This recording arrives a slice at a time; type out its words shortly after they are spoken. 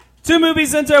Two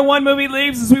movies enter, one movie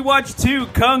leaves as we watch two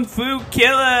Kung Fu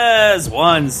Killers.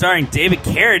 One starring David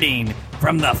Carradine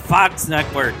from the Fox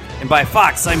Network. And by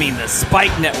Fox, I mean the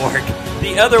Spike Network.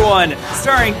 The other one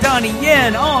starring Donnie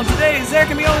Yen on today's There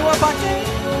Can Be Only One Podcast.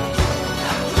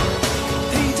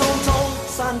 天蒼蒼，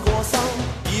山過山，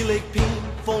以力遍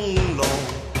風浪，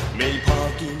未怕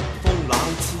見風冷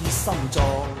刺心臟。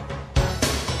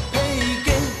披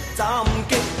荊斬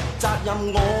棘，責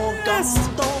任我敢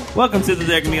當。 Welcome to the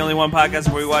There Can Be Only One Podcast,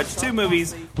 where we watch two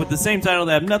movies with the same title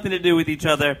that have nothing to do with each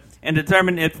other and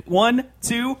determine if one,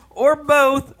 two, or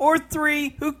both, or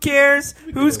three, who cares?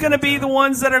 Who's going to be the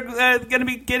ones that are going to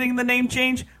be getting the name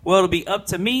change? Well, it'll be up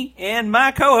to me and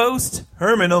my co-host,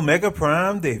 Herman Omega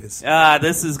Prime Davis.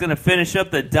 This is going to finish up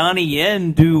the Donnie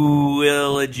Yen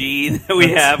duology that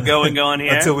we have going on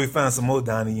here. Until we find some more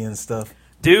Donnie Yen stuff.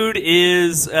 Dude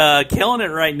is killing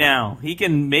it right now. He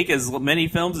can make as many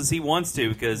films as he wants to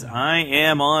because I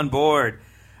am on board.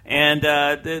 And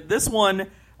this one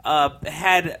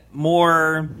had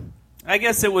more... I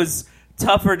guess it was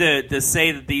tougher to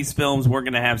say that these films weren't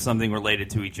going to have something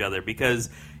related to each other because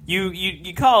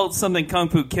you call something Kung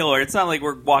Fu Killer. It's not like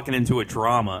we're walking into a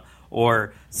drama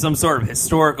or some sort of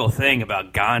historical thing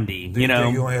about Gandhi. Do you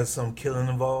think you don't have some killing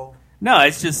involved? No,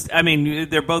 it's just, I mean,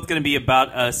 they're both going to be about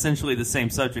essentially the same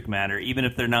subject matter, even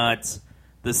if they're not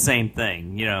the same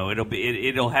thing. You know,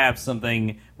 it'll have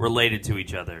something related to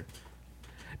each other.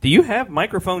 Do you have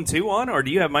microphone 2 on, or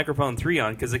do you have microphone 3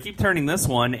 on? Because I keep turning this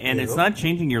one, and it's not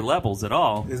changing your levels at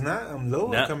all. It's not? I'm low?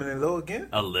 No. Coming in low again?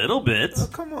 A little bit. Oh,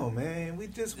 come on, man. We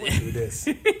just went through this.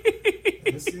 Let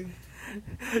me see.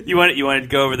 You want to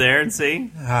go over there and see?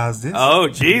 How's this? Oh,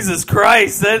 Jesus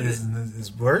Christ.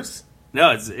 It's worse? No,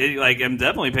 I'm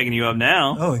definitely picking you up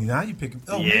now. Oh, now you picking...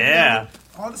 Oh, yeah.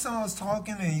 All the time I was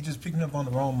talking and you just picking up on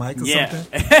the wrong mic or something?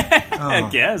 I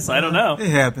guess. I don't know. It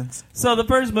happens. So the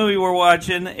first movie we're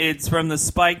watching, it's from the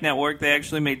Spike Network. They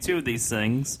actually made two of these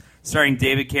things, starring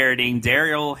David Carradine,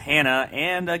 Daryl Hannah,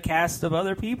 and a cast of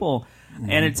other people.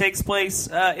 Mm-hmm. And it takes place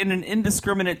in an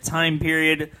indiscriminate time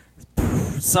period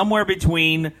somewhere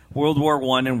between World War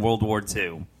I and World War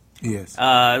II. Yes.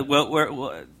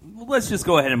 Let's just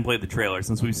go ahead and play the trailer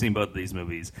since we've seen both of these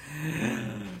movies.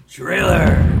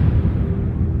 Trailer.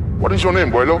 What is your name,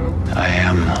 Boilo? I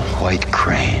am White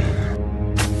Crane.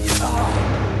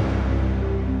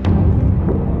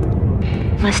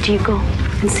 Must you go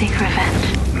and seek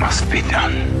revenge? Must be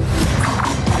done.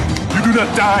 You do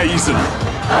not die easily.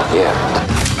 Not yet.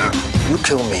 You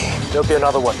kill me, there'll be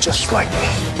another one just like me.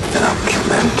 Then I'll kill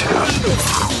them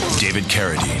too. David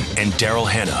Carradine and Daryl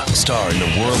Hannah star in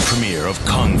the world premiere of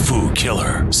Kung Fu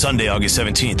Killer. Sunday, August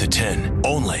 17th at 10.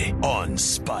 Only on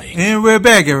Spike. And we're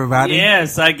back, everybody.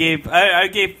 Yes, I gave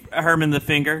Herman the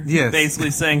finger. Yes. Basically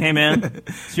saying, hey, man,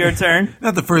 it's your turn.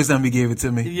 Not the first time he gave it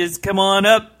to me. You just come on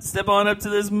up, step on up to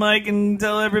this mic and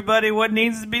tell everybody what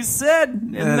needs to be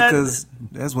said. Because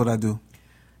that's what I do.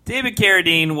 David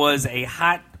Carradine was a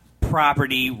hot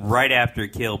property right after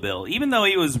Kill Bill. Even though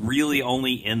he was really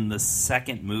only in the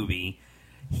second movie,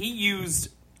 he used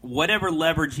whatever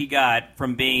leverage he got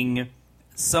from being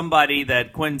somebody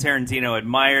that Quentin Tarantino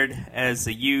admired as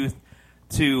a youth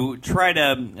to try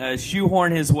to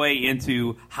shoehorn his way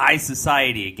into high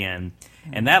society again.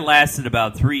 And that lasted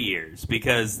about 3 years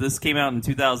because this came out in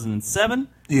 2007.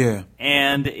 Yeah.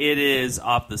 And it is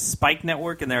off the Spike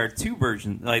Network, and there are two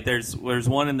versions. Like there's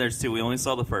one and there's two. We only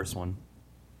saw the first one.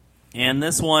 And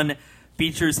this one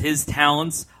features his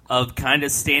talents of kind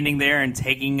of standing there and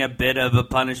taking a bit of a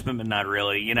punishment, but not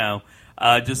really, you know.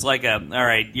 Just like all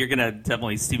right, you're going to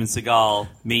definitely Steven Seagal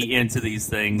me into these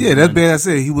things. Yeah, that's bad. I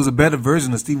said he was a better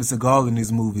version of Steven Seagal in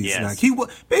these movies. Yes. Like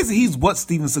basically, he's what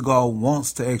Steven Seagal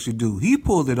wants to actually do. He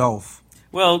pulled it off.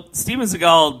 Well, Steven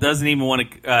Seagal doesn't even want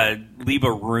to leave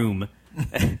a room.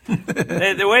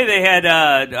 The way they had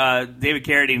David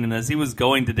Carradine in this, he was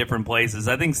going to different places.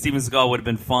 I think Steven Seagal would have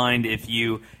been fine if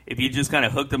you just kind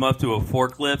of hooked him up to a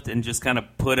forklift and just kind of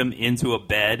put him into a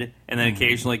bed and then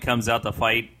occasionally comes out to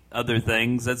fight other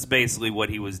things. That's basically what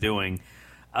he was doing.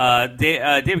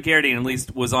 David Carradine at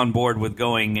least was on board with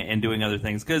going and doing other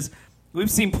things because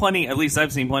we've seen plenty, at least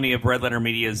I've seen plenty of Red Letter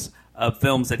Media's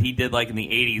films that he did like in the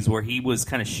 80s where he was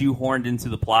kind of shoehorned into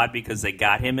the plot because they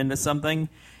got him into something.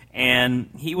 And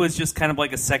he was just kind of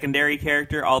like a secondary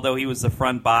character, although he was the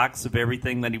front box of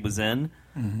everything that he was in.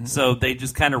 Mm-hmm. So they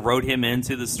just kind of wrote him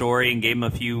into the story and gave him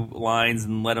a few lines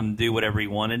and let him do whatever he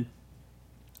wanted.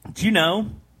 Do you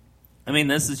know? I mean,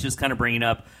 this is just kind of bringing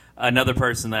up another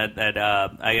person that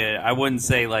I wouldn't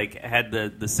say like had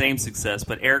the same success,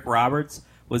 but Eric Roberts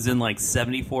was in like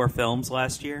 74 films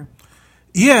last year.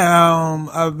 Yeah,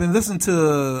 I've been listening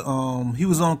to. He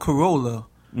was on Corolla.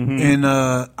 And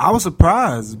I was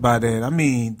surprised by that. I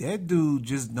mean, that dude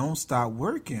just don't stop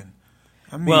working.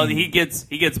 I mean, Well, he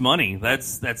gets money.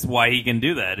 That's why he can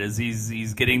do that. Is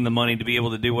he's getting the money to be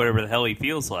able to do whatever the hell he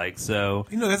feels like. So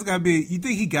that's gotta be. You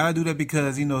think he gotta do that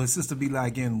because his sister be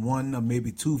like in 1 or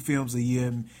maybe 2 films a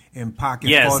year and pocket.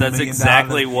 Yes, $40 that's million,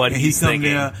 exactly what and he's he come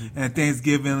thinking. there and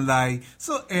Thanksgiving like,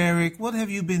 so Eric, what have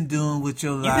you been doing with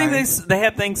your you life? think they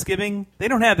have Thanksgiving? They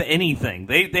don't have anything.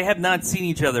 They have not seen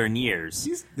each other in years.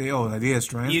 They're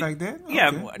strange like that. Yeah,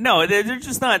 Okay. no, they're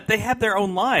just not. They have their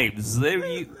own lives. They're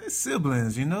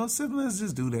siblings, siblings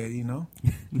just do that,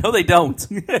 No, they don't.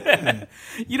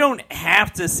 You don't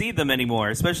have to see them anymore,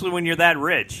 especially when you're that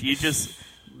rich.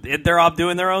 They're off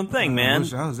doing their own thing, man. I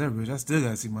wish I was that rich. I still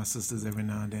gotta see my sisters every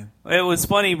now and then. It was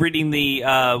funny reading the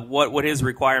what his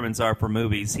requirements are for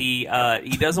movies. He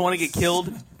doesn't want to get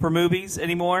killed for movies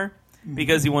anymore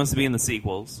because he wants to be in the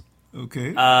sequels.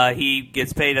 Okay. He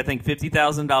gets paid, I think,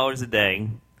 $50,000 a day,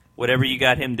 whatever you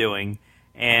got him doing,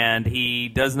 and he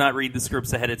does not read the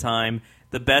scripts ahead of time.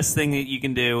 The best thing that you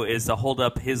can do is to hold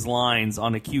up his lines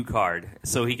on a cue card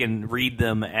so he can read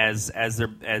them as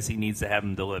he needs to have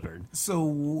them delivered.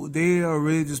 So they are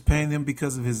really just paying him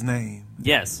because of his name.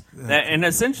 Yes, and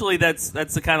essentially that's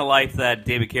the kind of life that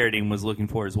David Carradine was looking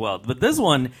for as well. But this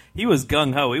one, he was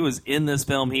gung-ho. He was in this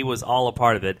film. He was all a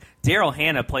part of it. Daryl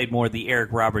Hannah played more the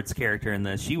Eric Roberts character in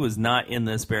this. She was not in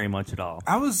this very much at all.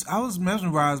 I was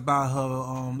mesmerized by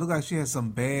her. Looked like she had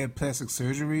some bad plastic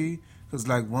surgery. Because,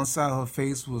 like, one side of her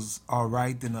face was all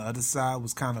right, then the other side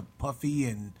was kind of puffy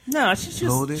and No, she's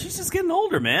bloated. just getting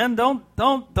older, man. Don't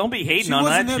be hating She on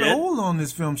wasn't that that shit. old on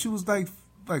this film. She was like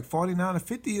 49 or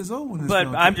 50 years old when this But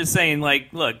film I'm came. just saying, like,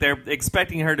 look, they're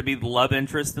expecting her to be the love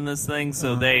interest in this thing,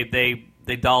 so they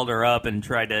dolled her up and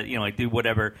tried to, like, do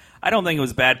whatever. I don't think it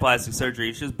was bad plastic surgery.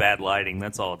 It's just bad lighting.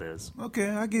 That's all it is. Okay,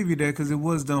 I give you that because it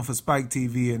was done for Spike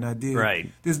TV, and I did. Right.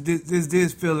 This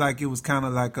did feel like it was kind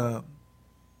of like a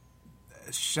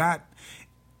shot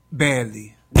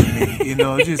badly.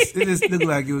 It just looked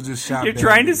like it was just shot. You're badly.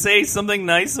 trying to say something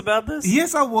nice about this?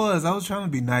 Yes, I was. I was trying to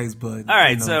be nice, but All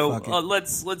right, fuck it.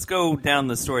 let's go down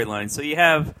the storyline. So you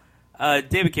have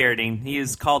David Carradine. He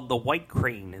is called the White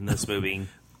Crane in this movie.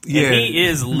 Yeah, And he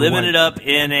is living White. it up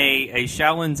in a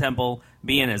Shaolin temple,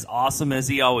 being as awesome as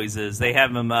he always is. They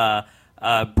have him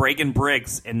breaking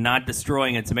bricks and not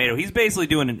destroying a tomato. He's basically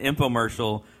doing an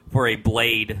infomercial for a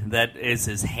blade that is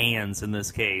his hands in this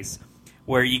case,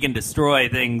 where you can destroy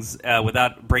things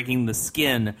without breaking the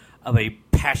skin of a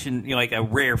passion, like a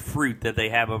rare fruit that they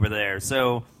have over there.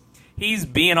 So he's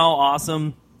being all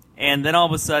awesome, and then all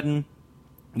of a sudden,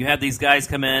 you have these guys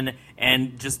come in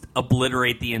and just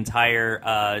obliterate the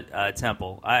entire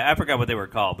temple. I forgot what they were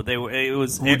called, but it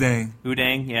was Udang.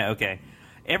 Udang, yeah, okay.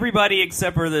 Everybody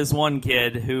except for this one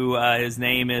kid who his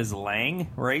name is Lang,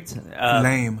 right?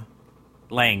 Lame.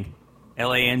 Lang,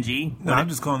 Lang. No, I'm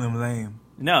just calling him lame.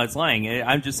 No, it's Lang.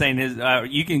 I'm just saying his.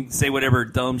 You can say whatever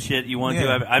dumb shit you want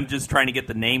Yeah. to. I'm just trying to get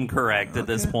the name correct at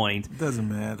this point. Doesn't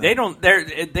matter. They don't.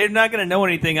 They're not going to know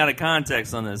anything out of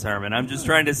context on this, Herman. I'm just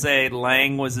trying to say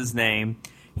Lang was his name.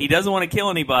 He doesn't want to kill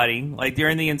anybody. Like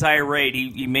during the entire raid,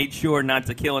 he made sure not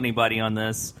to kill anybody on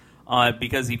this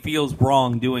because he feels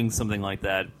wrong doing something like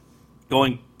that,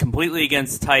 going completely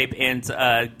against type and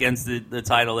against the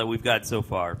title that we've got so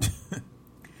far.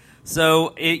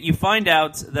 So you find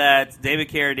out that David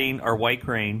Carradine, or White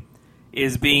Crane,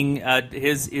 is being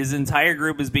his entire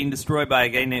group is being destroyed by a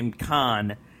guy named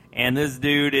Khan, and this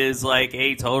dude is like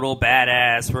a total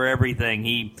badass for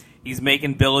everything. He's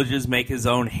making villages make his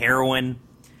own heroin,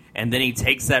 and then he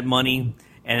takes that money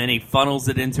and then he funnels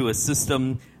it into a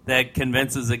system that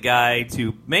convinces a guy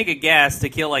to make a gas to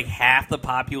kill like half the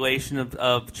population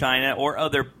of China or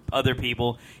other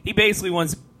people. He basically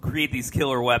wants to create these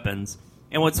killer weapons.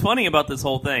 And what's funny about this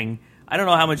whole thing, I don't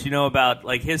know how much you know about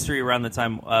like history around the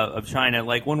time of China.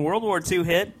 Like when World War II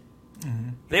hit,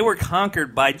 they were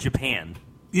conquered by Japan.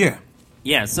 Yeah.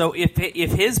 Yeah, so if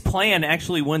his plan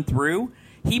actually went through,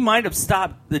 he might have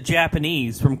stopped the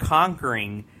Japanese from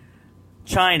conquering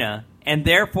China and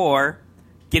therefore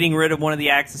getting rid of one of the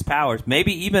Axis powers,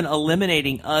 maybe even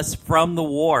eliminating us from the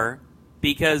war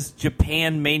because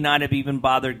Japan may not have even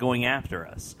bothered going after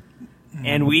us.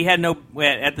 And we had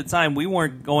at the time, we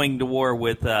weren't going to war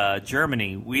with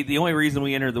Germany. The only reason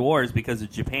we entered the war is because of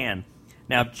Japan.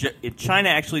 Now, if China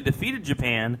actually defeated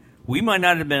Japan, we might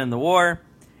not have been in the war,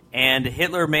 and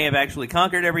Hitler may have actually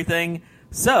conquered everything.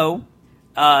 So,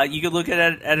 you could look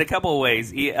at it at a couple of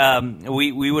ways.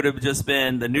 We would have just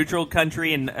been the neutral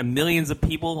country, and millions of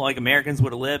people, like Americans,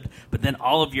 would have lived, but then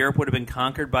all of Europe would have been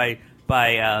conquered by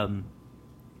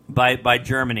by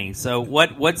Germany. So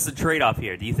what's the trade-off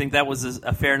here? Do you think that was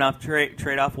a fair enough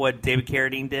trade-off, what David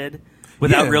Carradine did,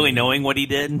 without really knowing what he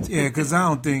did? Yeah, because I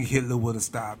don't think Hitler would have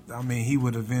stopped. I mean, he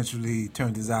would eventually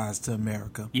turned his eyes to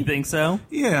America. You think so?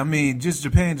 Yeah, I mean,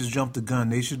 Japan just jumped the gun.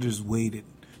 They should have just waited.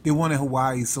 They wanted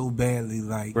Hawaii so badly.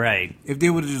 Like, right. If they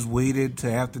would have just waited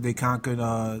to after they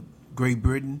conquered Great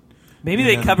Britain. Maybe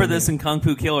they covered this in Kung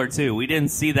Fu Killer too. We didn't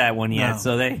see that one yet,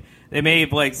 so they may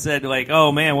have said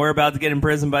oh man, we're about to get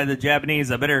imprisoned by the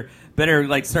Japanese. I better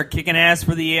start kicking ass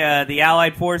for the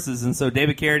Allied forces. And so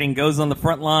David Carradine goes on the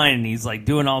front line and he's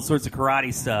doing all sorts of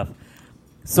karate stuff,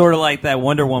 sort of like that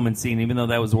Wonder Woman scene. Even though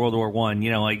that was World War I,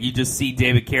 you just see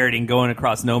David Carradine going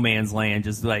across no man's land,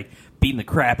 just beating the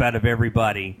crap out of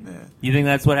everybody. Yeah. You think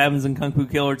that's what happens in Kung Fu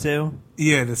Killer too?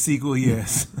 Yeah, the sequel,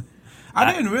 yes.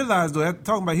 I didn't realize, though,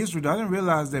 talking about history, I didn't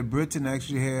realize that Britain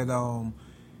actually had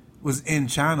was in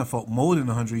China for more than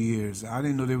 100 years. I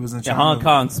didn't know they was in China. Hong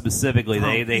Kong specifically,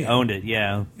 they owned it,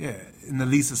 yeah. Yeah, in the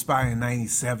Lisa Spy in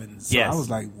 97. So yes. I was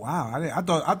like, wow. I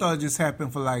thought it just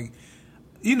happened for I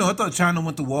thought China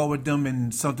went to war with them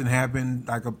and something happened,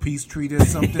 like a peace treaty or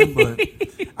something, but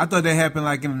I thought that happened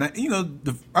I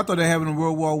thought that happened in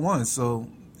World War I, so...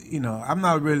 I'm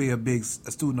not really a big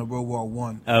student of World War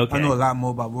One. Okay. I know a lot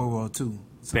more about World War II.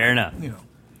 So, fair enough.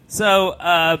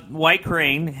 So White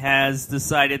Crane has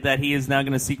decided that he is now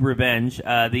going to seek revenge.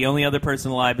 The only other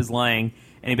person alive is Lang,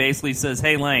 and he basically says,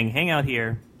 "Hey, Lang, hang out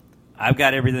here. I've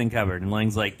got everything covered." And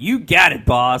Lang's like, "You got it,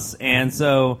 boss." And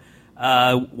so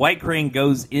White Crane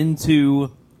goes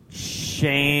into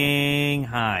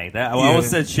Shanghai. I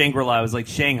almost said Shangri-La. I was like,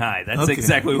 Shanghai. That's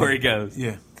exactly where he goes.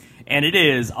 Yeah. And it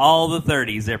is all the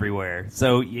 30s everywhere.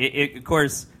 So, of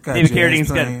course, David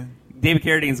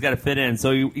Carradine's got to fit in.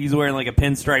 So he's wearing a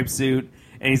pinstripe suit,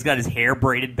 and he's got his hair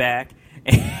braided back,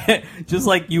 just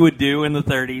like you would do in the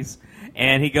 30s.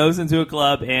 And he goes into a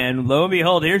club, and lo and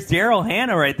behold, here's Daryl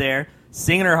Hannah right there,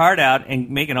 singing her heart out and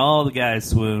making all the guys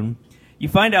swoon. You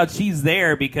find out she's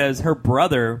there because her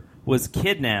brother was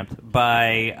kidnapped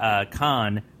by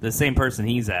Khan, the same person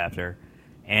he's after.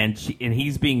 And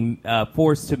he's being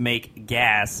forced to make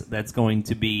gas that's going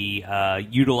to be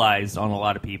utilized on a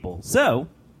lot of people. So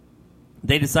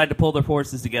they decide to pull their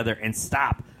forces together and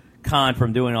stop Khan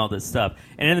from doing all this stuff.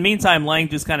 And in the meantime, Lang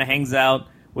just kind of hangs out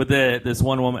with this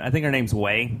one woman. I think her name's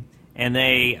Wei. And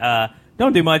they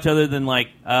don't do much other than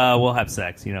we'll have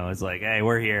sex. It's hey,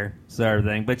 we're here, sort of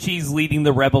thing. But she's leading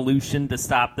the revolution to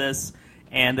stop this.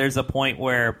 And there's a point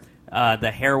where...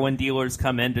 the heroin dealers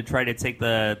come in to try to take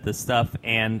the stuff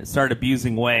and start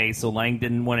abusing Wei, so Lang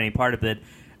didn't want any part of it.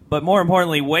 But more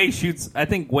importantly, I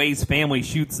think Wei's family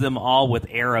shoots them all with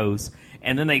arrows,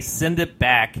 and then they send it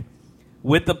back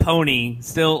with the pony,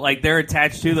 still, they're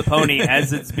attached to the pony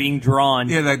as it's being drawn.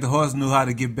 Yeah, the horse knew how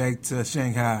to get back to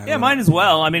Shanghai. Yeah, mine as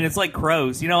well. I mean, it's like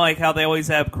crows. How they always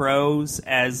have crows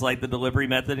as, the delivery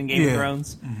method in Game of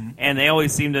Thrones? Mm-hmm. And they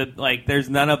always seem to, there's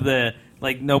none of the...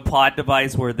 no plot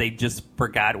device where they just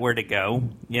forgot where to go,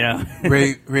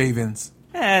 Ravens.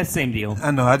 Same deal. I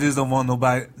know. I just don't want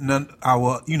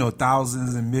our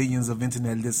thousands and millions of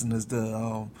internet listeners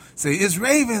to say it's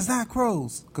ravens, not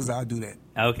crows, because I do that.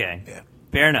 Okay. Yeah.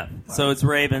 Fair enough. So it's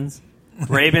ravens.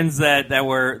 Ravens that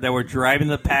were driving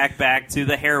the pack back to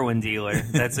the heroin dealer.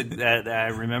 I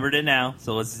remembered it now.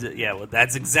 So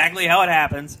that's exactly how it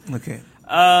happens. Okay.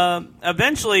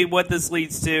 Eventually, what this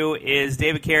leads to is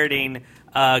David Carradine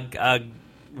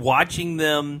watching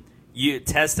them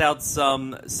test out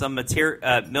some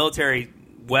military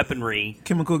weaponry,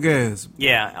 chemical gas.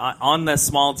 Yeah, on the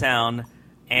small town,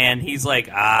 and he's like,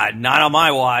 not on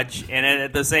my watch. And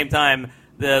at the same time,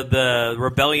 the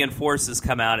rebellion forces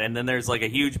come out, and then there's a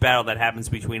huge battle that happens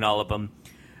between all of them,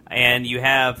 and you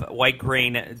have White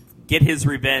Crane get his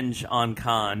revenge on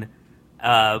Khan.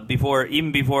 Before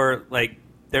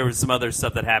there was some other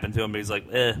stuff that happened to him, but he's like,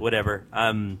 whatever,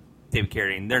 I'm David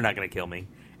Carradine, they're not going to kill me.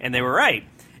 And they were right.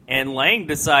 And Lang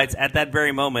decides at that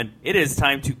very moment, it is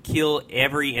time to kill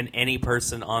every and any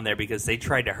person on there because they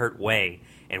tried to hurt Wei.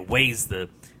 And Wei's the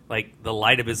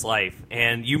light of his life.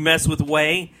 And you mess with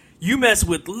Wei, you mess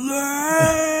with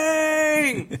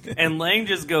Lang! And Lang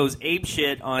just goes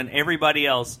apeshit on everybody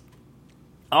else.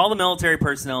 All the military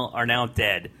personnel are now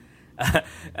dead.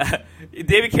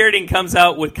 David Carradine comes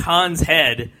out with Khan's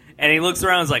head, and he looks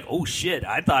around and is like, oh shit,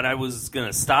 I thought I was going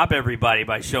to stop everybody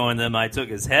by showing them I took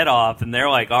his head off, and they're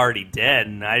already dead,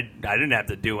 and I didn't have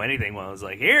to do anything. Well, I was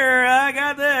like, here, I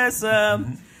got this.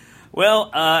 Well,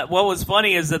 what was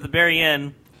funny is at the very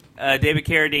end, David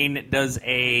Carradine does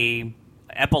a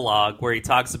epilogue where he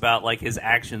talks about his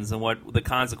actions and what the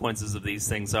consequences of these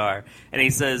things are. And he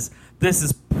says, this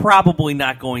is probably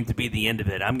not going to be the end of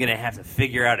it. I'm going to have to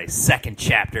figure out a second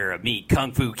chapter of me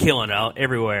kung fu killing out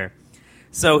everywhere.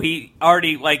 So he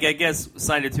already, I guess,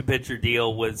 signed a 2-picture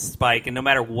deal with Spike, and no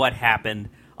matter what happened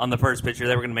on the first picture,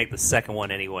 they were going to make the second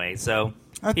one anyway. So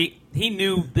he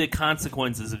knew the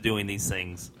consequences of doing these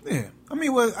things. Yeah. I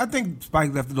mean, well, I think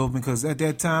Spike left it open because at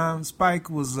that time, Spike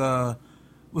was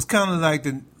kind of like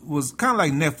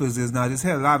Netflix is now. Just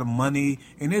had a lot of money,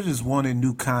 and they just wanted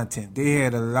new content. They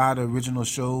had a lot of original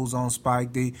shows on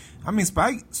Spike.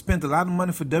 Spike spent a lot of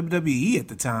money for WWE at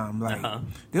the time.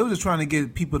 They were just trying to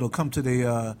get people to come to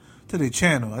their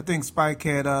channel. I think Spike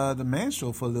had the Man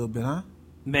Show for a little bit, huh?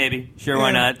 Maybe. Sure,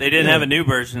 why not? They didn't have a new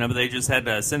version of it. They just had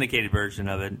a syndicated version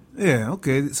of it. Yeah,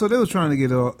 okay. So they were trying to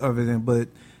get all of it in, but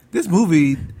this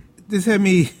movie, this had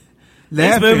me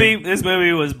laughing. This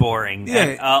movie was boring.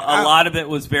 Yeah, a lot of it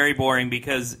was very boring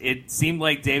because it seemed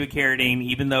like David Carradine,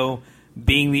 even though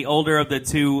being the older of the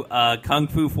two kung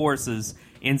fu forces,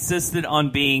 insisted on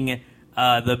being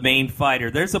the main fighter.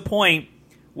 There's a point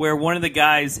where one of the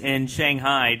guys in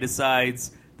Shanghai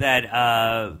decides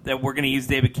that we're going to use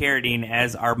David Carradine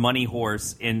as our money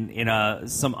horse in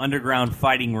some underground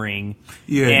fighting ring.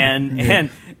 Yeah.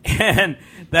 And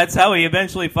that's how he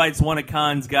eventually fights one of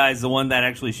Khan's guys, the one that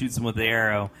actually shoots him with the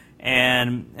arrow.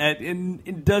 And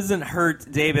it doesn't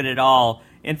hurt David at all.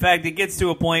 In fact, it gets to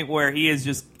a point where he is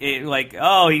just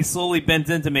he slowly bent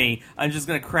into me. I'm just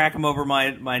going to crack him over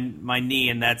my knee,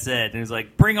 and that's it. And he's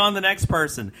like, bring on the next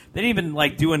person. They didn't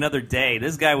even do another day.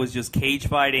 This guy was just cage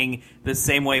fighting the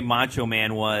same way Macho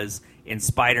Man was in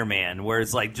Spider-Man, where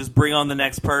it's just bring on the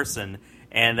next person.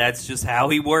 And that's just how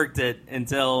he worked it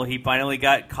until he finally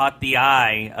caught the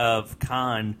eye of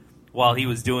Khan while he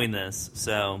was doing this.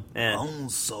 So,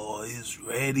 Bonesaw is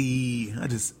ready. I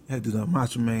just had to do a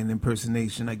Macho Man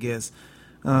impersonation, I guess.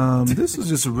 This was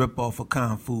just a ripoff of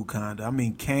Kung Fu, kinda. I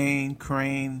mean,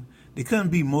 Crane. They couldn't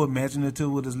be more imaginative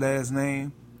with his last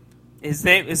name.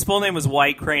 His full name was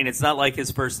White Crane. It's not like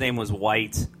his first name was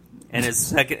White, and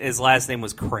his last name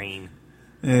was Crane.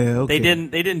 Yeah, okay.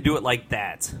 They didn't do it like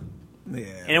that. Yeah,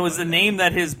 and it was the name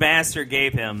that his master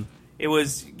gave him. It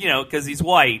was, because he's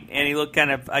white, and he looked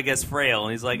kind of, I guess, frail.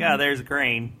 And he's like, there's a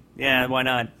Crane. Yeah, why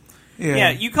not?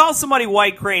 Yeah, you call somebody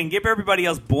White Crane, give everybody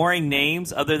else boring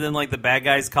names other than, the bad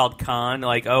guys called Khan.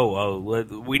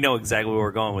 We know exactly where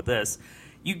we're going with this.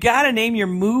 You got to name your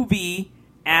movie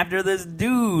after this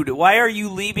dude. Why are you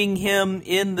leaving him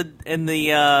in the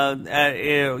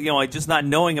just not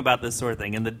knowing about this sort of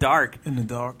thing, in the dark? In the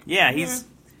dark. Yeah,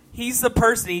 he's the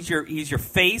person. He's your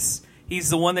face. He's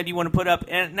the one that you want to put up.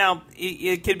 And now,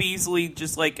 it could be easily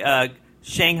just like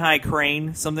Shanghai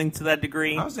Crane, something to that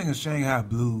degree. I was thinking Shanghai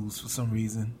Blues for some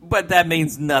reason. But that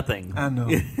means nothing. I know.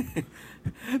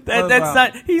 That's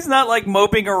not. He's not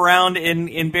moping around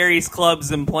in various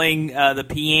clubs and playing the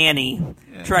piano,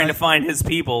 trying to find his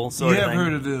people. You have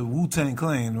heard of the Wu-Tang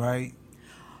Clan, right?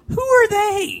 Who are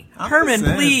they? Herman,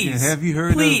 please. Have you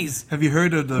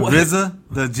heard of the What? RZA,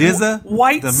 the Jizza,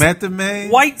 the Method Man?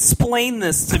 White, explain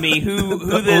this to me. Who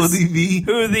ODB?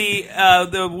 Who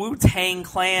the Wu-Tang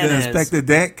Clan the is? Inspector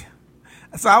Deck.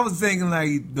 So I was thinking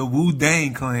the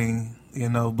Wu-Dang Clan,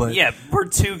 but yeah, we're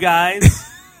two guys.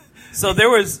 So there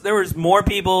was more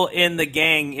people in the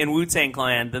gang in Wu-Tang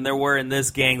Clan than there were in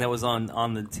this gang that was on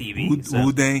the TV.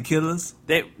 Wu-Dang Killers.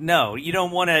 No, you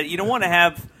don't want to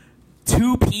have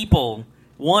two people,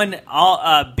 one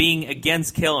being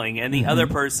against killing, and the other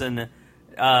person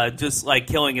just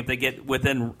killing if they get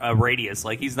within a radius.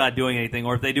 He's not doing anything,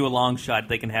 or if they do a long shot,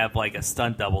 they can have a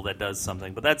stunt double that does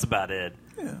something. But that's about it.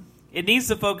 Yeah. It needs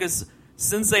to focus,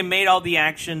 since they made all the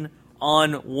action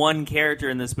on one character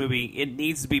in this movie, it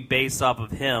needs to be based off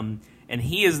of him, and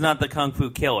he is not the Kung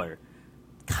Fu Killer.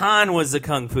 Khan was the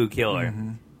Kung Fu Killer.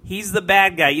 Mm-hmm. He's the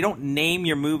bad guy. You don't name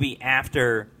your movie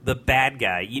after the bad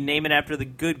guy. You name it after the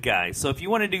good guy. So if you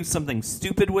want to do something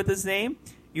stupid with his name,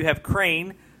 you have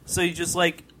Crane, so you just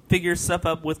figure stuff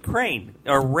up with Crane,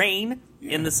 or Rain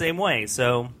in the same way.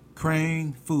 So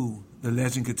Crane Fu, the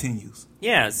legend continues.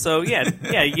 Yeah, so you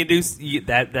can do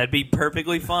that'd be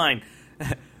perfectly fine.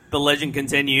 The legend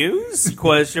continues? ?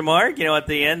 At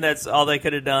the end, that's all they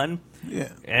could have done. Yeah,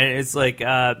 and it's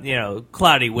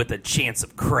Cloudy with a chance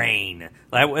of Crane.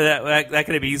 That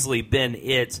could have easily been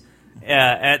it.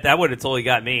 That would have totally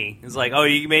got me. It's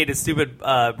you made a stupid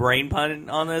brain pun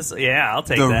on this. Yeah, I'll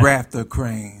take that. The Raptor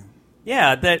Crane.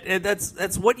 Yeah,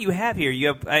 that's what you have here. You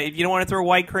have if you don't want to throw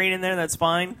White Crane in there, that's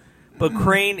fine. But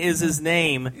Crane is his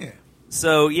name. Yeah.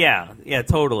 So yeah,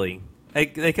 totally. They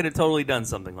could have totally done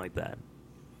something like that,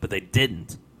 but they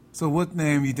didn't. So what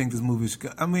name you think this movie should go?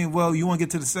 I mean, well, you want to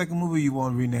get to the second movie, or you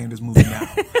want to rename this movie now?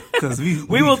 Because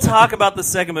we will talk about the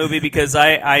second movie because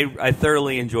I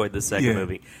thoroughly enjoyed the second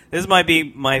movie. This might be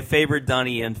my favorite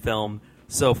Donnie Yen film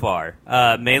so far,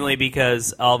 mainly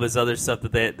because all of his other stuff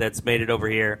that's made it over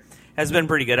here has been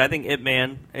pretty good. I think Ip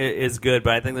Man is good,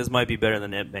 but I think this might be better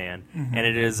than Ip Man. Mm-hmm. And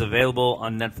it is available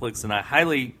on Netflix, and I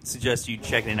highly suggest you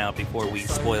checking it out before we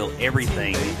spoil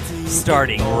everything,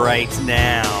 starting right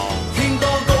now. 天多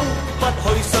高，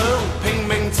不去想，拼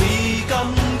命似金剛，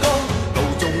路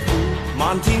縱苦，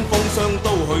漫天風霜都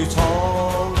去闖，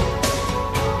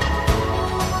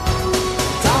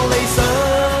找理想。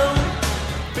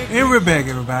 And we're back,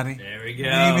 everybody. There we go. We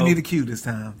didn't even need a cue this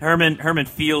time. Herman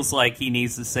feels like he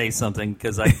needs to say something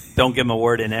because I don't give him a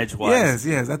word in edgewise.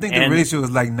 Yes. I think the ratio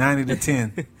is like 90 to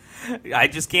 10. I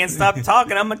just can't stop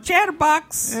talking. I'm a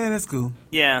chatterbox. Yeah, that's cool.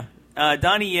 Yeah.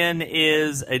 Donnie Yen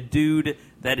is a dude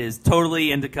that is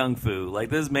totally into kung fu. Like,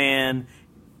 this man,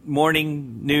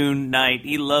 morning, noon, night,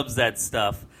 he loves that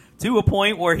stuff. To a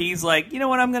point where he's like, you know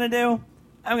what I'm going to do?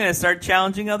 I'm going to start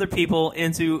challenging other people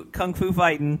into kung fu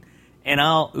fighting, and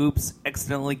I'll,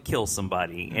 accidentally kill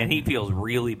somebody. And he feels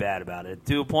really bad about it.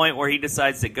 To a point where he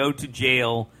decides to go to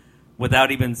jail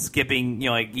without even skipping,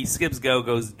 like he skips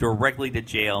goes directly to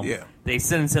jail. Yeah. They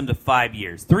sentence him to 5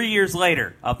 years. 3 years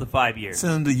later of the 5 years.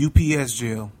 Send him to UPS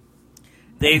jail.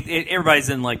 Everybody's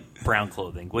in like brown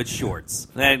clothing with shorts.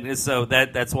 So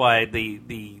that's why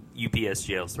the UPS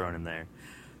jail's thrown in there.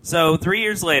 So 3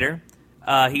 years later,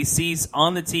 he sees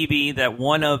on the TV that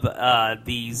one of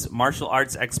these martial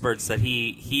arts experts that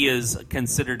he is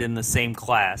considered in the same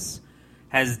class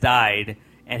has died,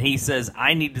 and he says,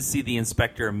 I need to see the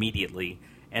inspector immediately.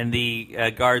 And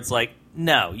the guard's like,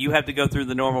 no, you have to go through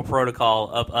the normal protocol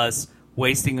of us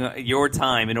wasting your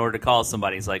time in order to call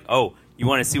somebody. He's like, oh, you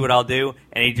want to see what I'll do?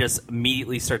 And he just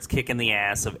immediately starts kicking the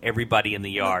ass of everybody in the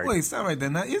yard. Wait, stop right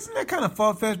there. Now, isn't that kind of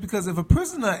far-fetched? Because if a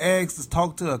prisoner asks to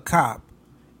talk to a cop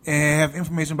and have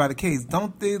information about the case,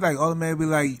 don't they like automatically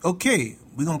be like, okay,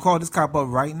 we're going to call this cop up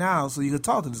right now so you can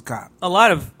talk to this cop? A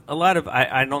lot of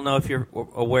I don't know if you're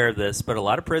aware of this, but a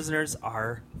lot of prisoners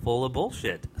are full of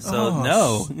bullshit. So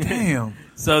no. Damn.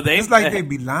 So it's like they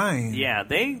be lying. Yeah,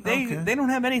 they don't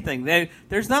have anything.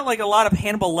 There's not like a lot of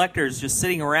Hannibal Lecters just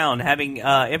sitting around having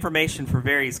information for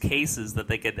various cases that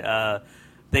they could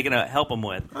help them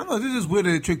with. I don't know. This is weird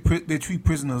that they treat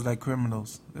prisoners like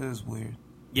criminals. That is weird.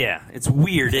 Yeah, it's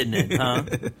weird, isn't it? Huh?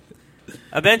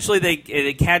 Eventually,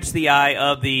 they catch the eye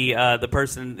of the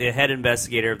person, the head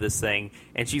investigator of this thing,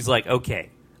 and she's like,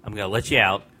 "Okay, I'm going to let you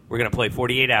out. We're going to play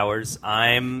 48 hours.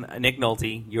 I'm Nick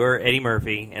Nolte. You're Eddie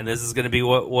Murphy, and this is going to be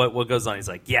what goes on." He's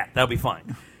like, "Yeah, that'll be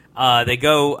fine." They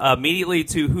go immediately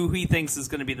to who he thinks is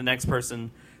going to be the next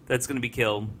person that's going to be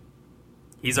killed.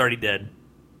 He's already dead.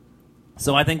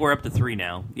 So I think we're up to 3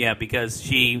 now. Yeah, because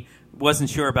she wasn't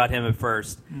sure about him at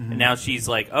first, and now she's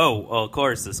like, "Oh, well, of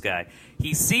course, this guy."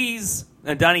 He sees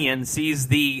Donnie Yen sees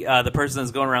the person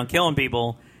that's going around killing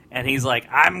people, and he's like,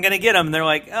 "I'm gonna get him." And they're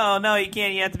like, "Oh no, you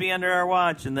can't. You have to be under our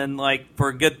watch." And then, like, for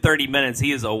a good 30 minutes,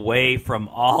 he is away from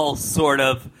all sort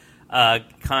of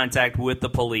contact with the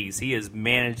police. He has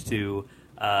managed to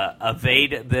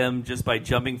evade them just by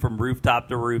jumping from rooftop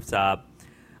to rooftop,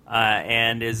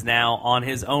 and is now on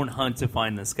his own hunt to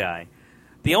find this guy.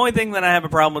 The only thing that I have a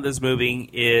problem with this movie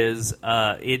is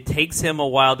it takes him a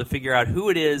while to figure out who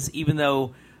it is, even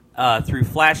though through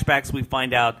flashbacks we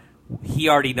find out he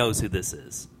already knows who this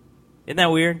is. Isn't that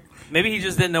weird? Maybe he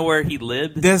just didn't know where he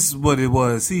lived. That's what it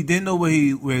was. He didn't know where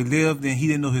he lived, and he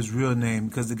didn't know his real name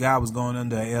because the guy was going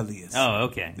under an alias. Oh,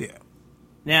 okay. Yeah.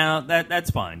 Now, that's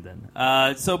fine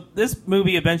then. So this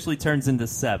movie eventually turns into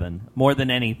 7, more than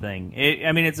anything.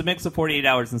 It's a mix of 48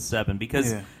 hours and 7,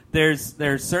 because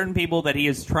there's certain people that he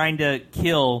is trying to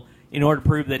kill in order to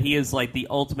prove that he is like the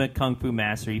ultimate kung fu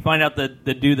master. You find out that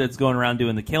the dude that's going around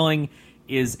doing the killing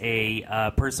is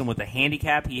a person with a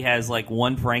handicap. He has like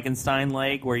one Frankenstein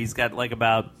leg where he's got like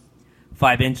about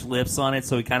 5-inch lifts on it,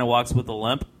 so he kind of walks with a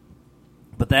limp.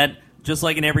 But that, just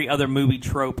like in every other movie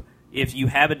trope, if you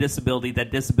have a disability,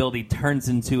 that disability turns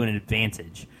into an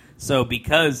advantage. So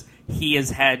because he has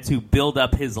had to build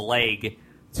up his leg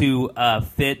to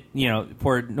fit,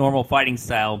 for normal fighting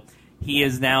style, he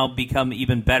has now become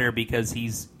even better because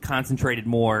he's concentrated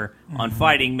more on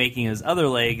fighting, making his other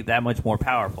leg that much more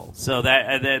powerful. So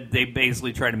that they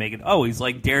basically try to make it, he's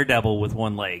like Daredevil with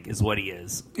one leg is what he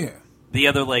is. Yeah. The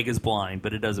other leg is blind,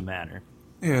 but it doesn't matter.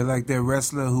 Yeah, like that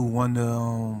wrestler who won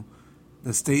the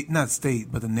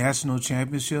national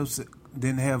championships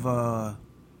didn't have no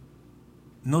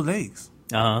legs.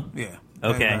 Uh-huh. Yeah.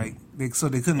 Okay. so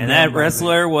they couldn't. And that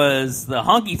wrestler was the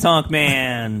Honky Tonk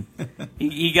Man.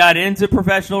 he got into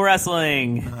professional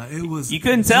wrestling. It was. You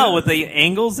couldn't tell with the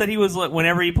angles that he was.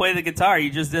 Whenever he played the guitar, you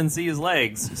just didn't see his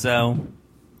legs. So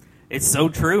it's so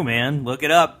true, man. Look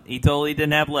it up. He totally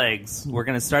didn't have legs. We're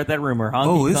gonna start that rumor.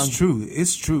 It's true.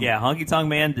 It's true. Yeah, Honky Tonk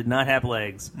Man did not have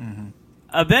legs. Mm-hmm.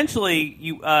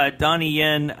 Eventually, Donnie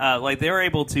Yen, they were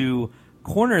able to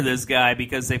corner this guy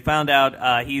because they found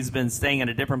out he's been staying in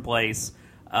a different place,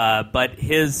 but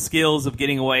his skills of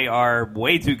getting away are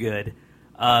way too good.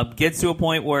 Gets to a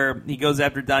point where he goes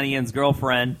after Donnie Yen's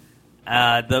girlfriend,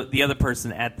 the other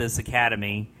person at this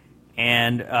academy,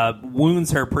 and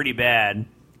wounds her pretty bad.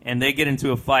 And they get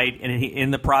into a fight, and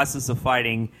in the process of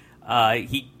fighting,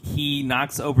 he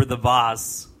knocks over the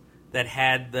vase that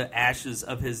had the ashes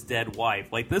of his dead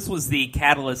wife. Like, this was the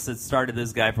catalyst that started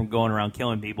this guy from going around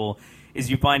killing people,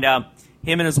 is you find out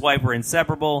him and his wife were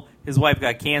inseparable. His wife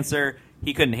got cancer.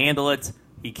 He couldn't handle it.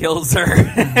 He kills her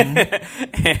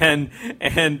and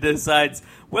decides,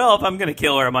 well, if I'm going to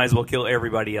kill her, I might as well kill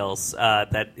everybody else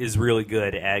that is really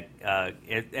good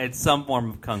at some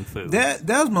form of kung fu. That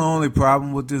was my only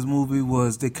problem with this movie,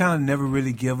 was they kind of never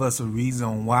really give us a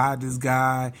reason why this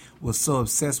guy was so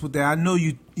obsessed with that. I know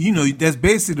you know that's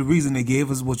basically the reason they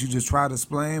gave us, what you just tried to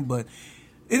explain, but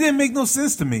it didn't make no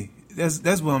sense to me.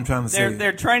 That's what I'm trying to say.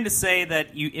 They're trying to say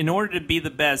that in order to be the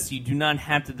best, you do not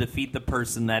have to defeat the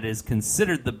person that is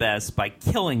considered the best by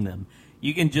killing them.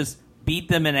 You can just beat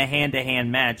them in a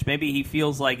hand-to-hand match. Maybe he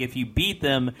feels like if you beat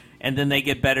them and then they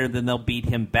get better, then they'll beat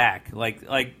him back. Like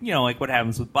what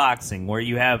happens with boxing, where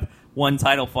you have one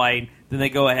title fight, then they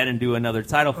go ahead and do another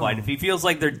title fight. If he feels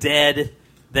like they're dead,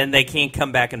 then they can't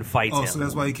come back and fight him. So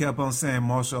that's why he kept on saying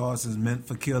martial arts is meant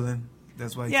for killing.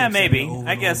 That's why. Yeah, maybe.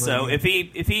 I guess so. If he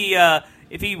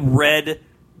read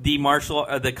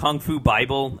the Kung Fu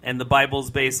Bible, and the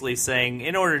Bible's basically saying,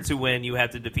 in order to win, you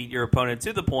have to defeat your opponent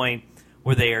to the point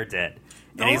where they are dead,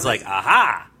 and he's like,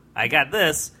 aha, I got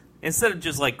this, instead of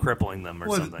just like crippling them or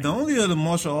something. The only other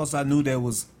martial arts I knew that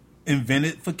was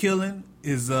invented for killing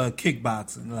is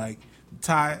kickboxing, like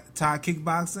Thai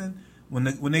kickboxing.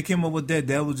 When they came up with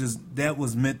that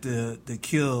was meant to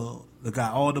kill the guy,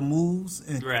 all the moves,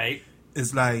 and right.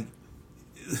 It's like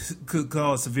could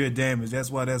cause severe damage.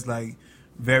 That's why that's like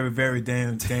very, very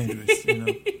dangerous. You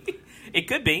know, it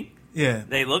could be. Yeah,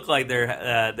 they look like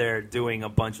they're doing a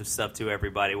bunch of stuff to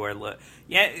everybody.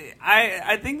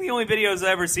 I think the only videos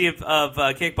I ever see of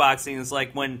kickboxing is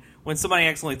like when somebody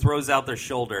accidentally throws out their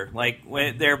shoulder, like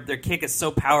when their kick is so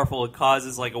powerful it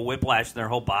causes like a whiplash in their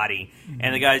whole body,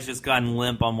 and the guy's just gotten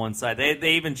limp on one side.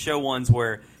 They even show ones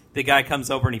where the guy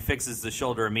comes over and he fixes the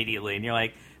shoulder immediately, and you're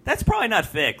like, that's probably not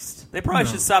fixed. They probably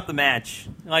should stop the match.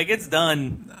 Like, it's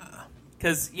done.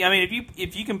 Because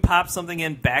if you can pop something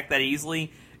in back that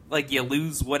easily, like you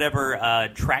lose whatever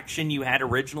traction you had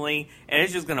originally, and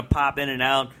it's just going to pop in and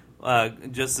out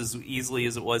just as easily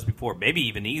as it was before, maybe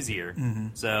even easier. Mm-hmm.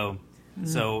 So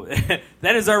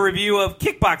that is our review of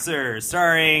Kickboxer,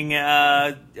 starring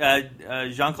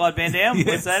Jean-Claude Van Damme. Yes.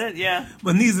 Was that it? Yeah.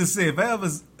 But needless to say, if I ever,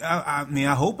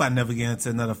 I hope I never get into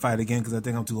another fight again because I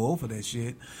think I'm too old for that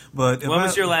shit. But when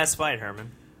was your last fight,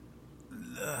 Herman?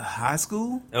 High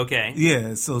school. Okay.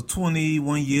 Yeah, so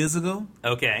 21 years ago.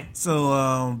 Okay.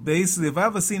 So basically, if I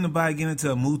ever seen anybody get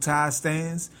into a Muay Thai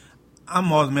stance,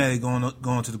 I'm automatically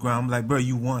going to the ground. I'm like, bro,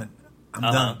 you won. I'm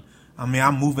done.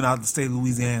 I'm moving out of the state of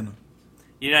Louisiana.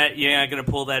 You're not going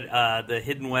to pull that the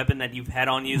hidden weapon that you've had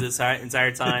on you this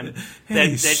entire time.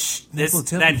 Hey,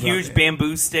 that huge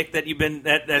bamboo stick that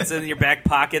that's in your back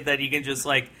pocket that you can just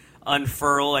like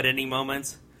unfurl at any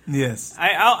moment. Yes.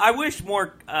 I wish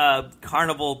more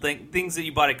carnival things that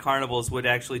you bought at carnivals would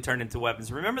actually turn into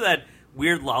weapons. Remember that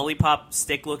weird lollipop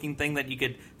stick looking thing that you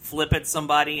could flip at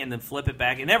somebody and then flip it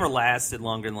back? It never lasted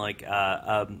longer than like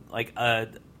a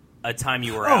time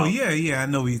you were out. Oh, yeah, I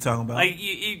know what you're talking about. Like,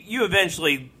 you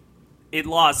eventually, it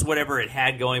lost whatever it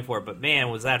had going for it, but man,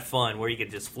 was that fun, where you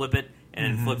could just flip it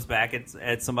and it flips back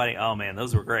at somebody. Oh, man,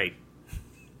 those were great.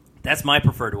 That's my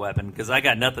preferred weapon, because I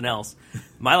got nothing else.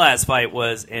 My last fight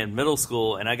was in middle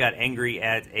school, and I got angry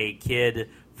at a kid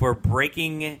for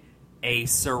breaking a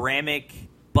ceramic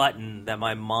button that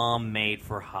my mom made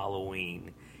for Halloween.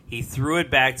 He threw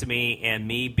it back to me, and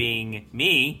me being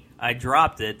me, I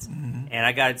dropped it, and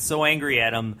I got so angry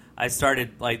at him, I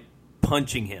started, like,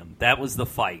 punching him. That was the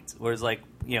fight, where it's like,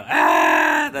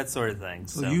 that sort of thing.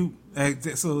 So you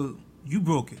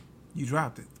broke it. You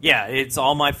dropped it. Yeah, it's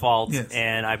all my fault, yes.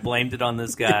 And I blamed it on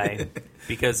this guy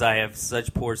because I have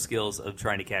such poor skills of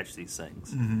trying to catch these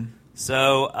things. Mm-hmm.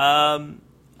 So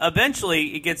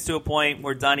eventually it gets to a point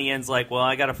where Donnie Yen's like, well,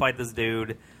 I got to fight this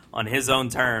dude on his own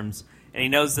terms. and he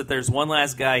knows that there's one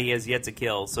last guy he has yet to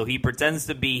kill. So he pretends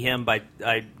to be him by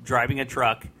driving a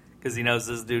truck, because he knows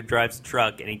this dude drives a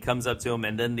truck, and he comes up to him,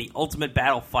 and then the ultimate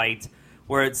battle fight,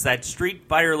 where it's that Street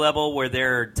Fighter level where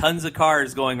there are tons of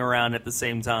cars going around at the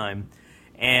same time.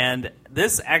 And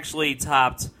this actually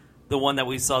topped the one that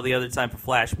we saw the other time for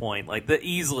Flashpoint. Like, the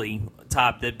easily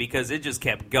topped it because it just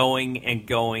kept going and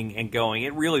going and going.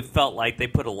 It really felt like they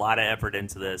put a lot of effort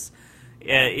into this.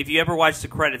 If you ever watch the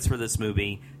credits for this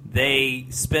movie, they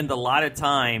spend a lot of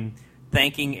time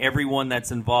thanking everyone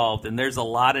that's involved, and there's a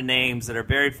lot of names that are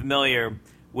very familiar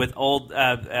with old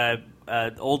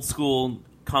school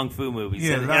kung fu movies.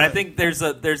 Yeah, and I think there's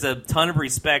a ton of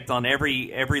respect on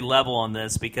every level on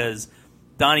this, because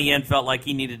Donnie Yen felt like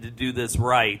he needed to do this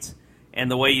right, and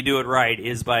the way you do it right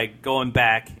is by going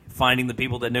back, finding the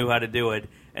people that knew how to do it,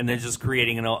 and then just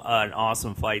creating an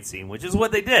awesome fight scene, which is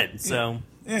what they did. So.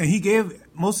 Yeah, he gave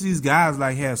most of these guys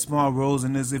had small roles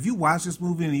in this. If you watch this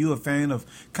movie and you're a fan of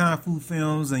kung fu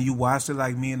films and you watched it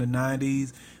like me in the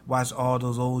 90s, watch all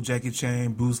those old Jackie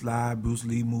Chan, Bruce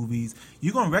Lee movies,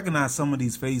 you're gonna recognize some of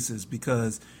these faces,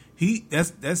 because that's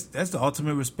the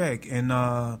ultimate respect. And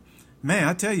man,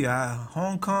 I tell you,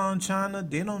 Hong Kong, China,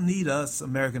 they don't need us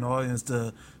American audience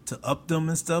to up them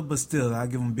and stuff, but still, I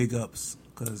give them big ups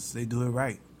because they do it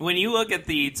right. When you look at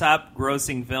the top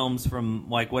grossing films from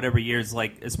whatever years,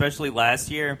 especially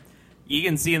last year, you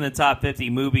can see in the top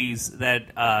 50 movies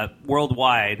that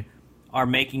worldwide are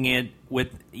making it with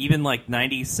even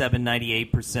 97,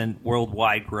 98%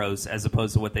 worldwide gross, as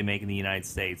opposed to what they make in the United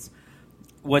States.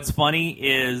 What's funny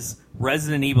is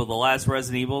Resident Evil, the last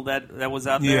Resident Evil that was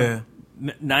out there,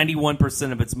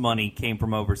 91% of its money came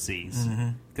from overseas,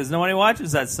 because nobody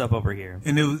watches that stuff over here.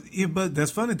 And but that's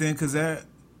funny thing, because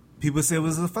people said it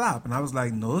was a flop, and I was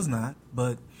like, no, it's not.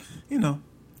 But,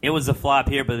 it was a flop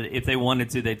here, but if they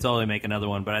wanted to, they'd totally make another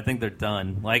one. But I think they're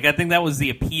done. I think that was the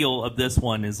appeal of this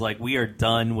one, is we are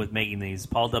done with making these.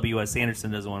 Paul W.S. Anderson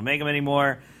doesn't want to make them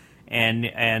anymore. And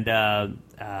I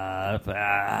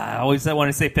always want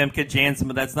to say Femke Janssen,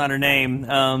 but that's not her name.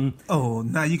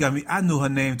 Now you got me. I know her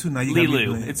name, too. Now you got me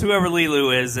blank. It's whoever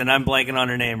Lilu is, and I'm blanking on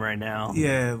her name right now.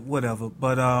 Yeah, whatever.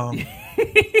 But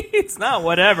it's not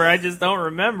whatever. I just don't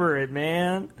remember it,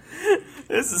 man.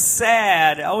 This is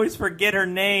sad. I always forget her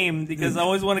name because I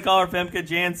always want to call her Femke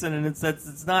Janssen, and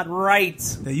it's not right.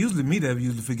 They usually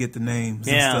forget the names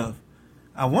and stuff.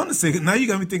 I want to say, now you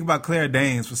got me thinking about Claire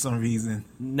Danes for some reason.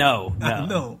 No. I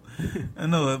know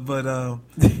it, but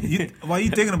why are you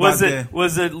thinking about that?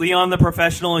 Was it Leon the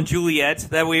Professional and Juliet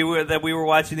that we were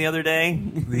watching the other day?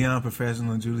 Leon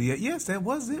Professional and Juliet. Yes, that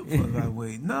was it. By the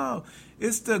way, no,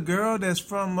 it's the girl that's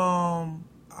from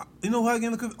you know who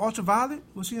again? Ultraviolet.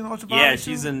 Was she in Ultraviolet? Yeah,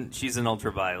 she's in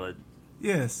Ultraviolet.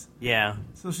 Yes. Yeah.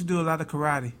 So she do a lot of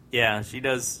karate. Yeah, she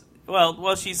does.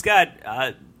 Well, she's got.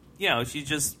 She's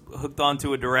just hooked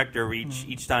onto a director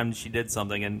each time she did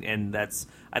something, and that's,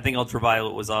 I think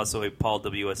Ultraviolet was also a Paul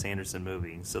W.S. Anderson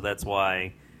movie, so that's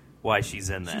why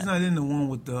she's in that. She's not in the one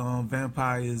with the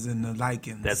vampires and the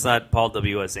lichens. That's not Paul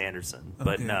W.S. Anderson,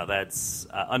 but Okay. no, that's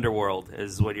Underworld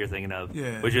is what you're thinking of,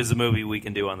 Yeah. which is a movie we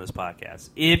can do on this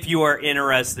podcast. If you are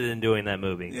interested in doing that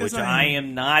movie, Yes, which I I am.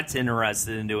 am not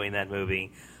interested in doing that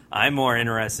movie. I'm more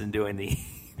interested in doing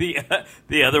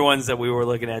the other ones that we were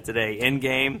looking at today,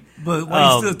 Endgame. But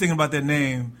while you're still thinking about that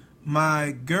name,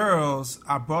 my girls,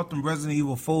 I brought them Resident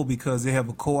Evil 4 because they have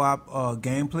a co-op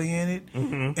gameplay in it,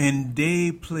 and they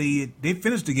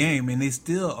finished the game, and they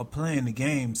still are playing the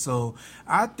game. So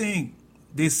I think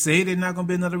they say they're not going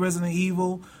to be another Resident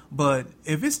Evil, but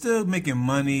if it's still making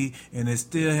money and it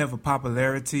still have a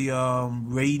popularity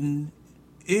rating,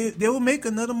 they will make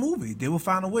another movie. They will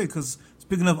find a way, because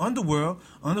speaking of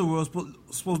Underworld's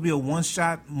supposed to be a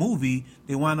one-shot movie.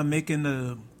 They wound up making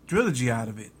a trilogy out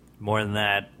of it. More than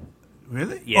that.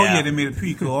 Really? Yeah. Oh, yeah, they made a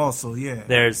prequel also, yeah.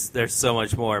 There's so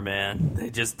much more, man. They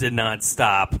just did not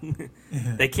stop.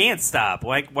 They can't stop.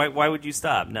 Why would you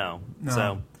stop? No.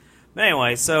 So, but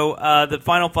anyway, the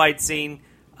final fight scene,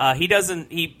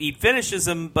 he finishes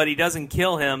him, but he doesn't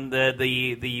kill him.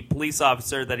 The police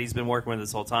officer that he's been working with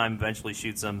this whole time eventually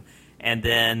shoots him, and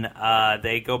then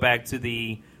they go back to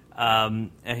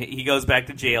he goes back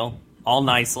to jail, all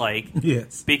nice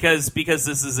Yes. because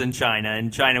this is in China. In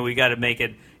China, we got to make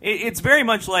it. It's very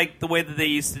much like the way that they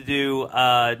used to do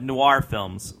noir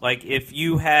films. Like if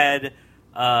you had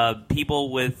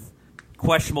people with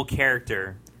questionable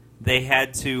character, they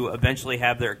had to eventually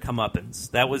have their comeuppance.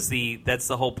 That's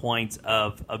the whole point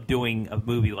of doing a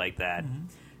movie like that.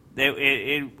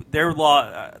 The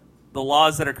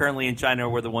laws that are currently in China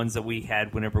were the ones that we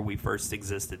had whenever we first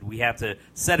existed. We have to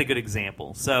set a good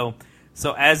example. So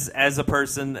So as a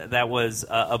person that was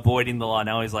avoiding the law,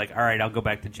 now he's like, all right, I'll go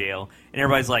back to jail. And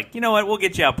everybody's like, you know what, we'll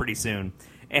get you out pretty soon.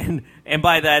 And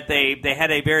by that, they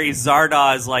had a very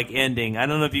Zardoz-like ending. I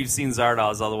don't know if you've seen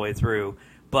Zardoz all the way through,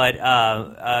 but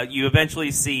you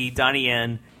eventually see Donnie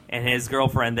Yen and his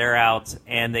girlfriend. They're out,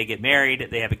 and they get married.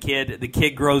 They have a kid. The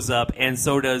kid grows up, and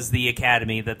so does the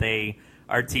academy that they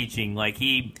are teaching. Like,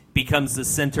 he becomes the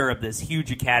center of this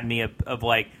huge academy of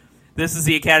like, this is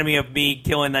the academy of me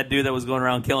killing that dude that was going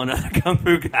around killing other kung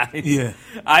fu guys. Yeah.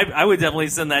 I would definitely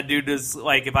send that dude to,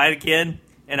 like, if I had a kid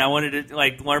and I wanted to,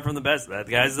 like, learn from the best, that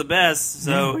guy's the best,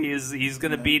 so he's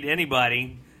going to beat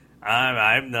anybody.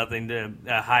 I have nothing to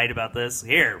hide about this.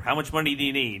 Here, how much money do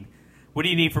you need? What do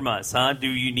you need from us, huh? Do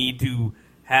you need to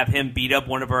have him beat up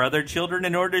one of our other children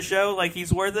in order to show like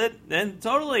he's worth it? Then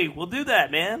totally, we'll do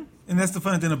that, man. And that's the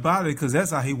funny thing about it, because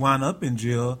that's how he wound up in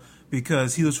jail,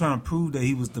 because he was trying to prove that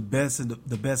he was the best and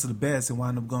the best of the best, and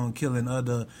wound up going killing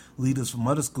other leaders from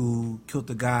other school, killed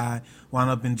the guy, wound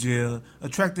up in jail,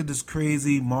 attracted this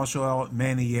crazy martial art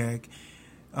maniac,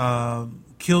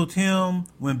 killed him,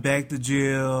 went back to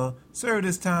jail, served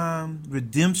his time,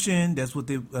 redemption. That's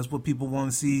what people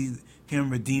want to see, him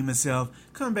redeem himself,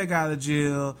 come back out of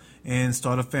jail, and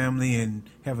start a family and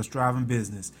have a thriving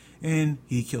business. And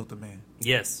he killed the man.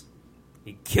 Yes.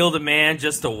 He killed a man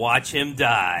just to watch him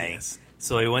die. Yes.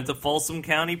 So he went to Folsom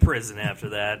County Prison after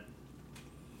that.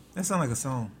 That sounds like a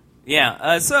song.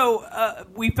 Yeah, so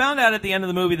we found out at the end of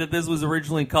the movie that this was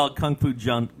originally called Kung Fu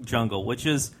Jungle, which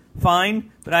is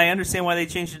fine, but I understand why they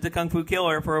changed it to Kung Fu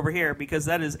Killer for over here, because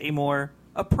that is a more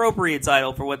appropriate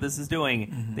title for what this is doing.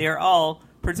 Mm-hmm. They are all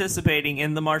participating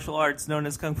in the martial arts known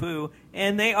as Kung Fu,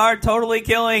 and they are totally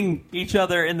killing each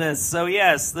other in this. So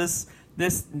yes,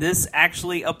 this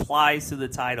actually applies to the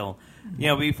title. You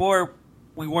know, before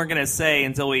we weren't going to say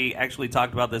until we actually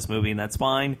talked about this movie, and that's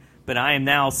fine. But I am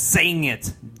now saying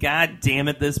it. God damn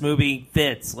it, this movie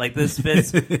fits. Like, this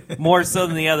fits more so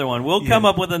than the other one. We'll come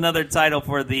up with another title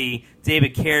for the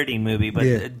David Carradine movie.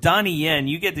 But Donnie Yen,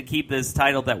 you get to keep this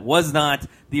title that was not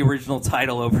the original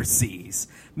title overseas.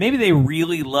 Maybe they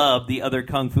really love the other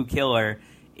Kung Fu Killer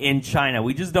in China.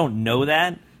 We just don't know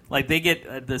that. Like, they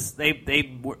get this. They've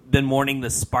been mourning the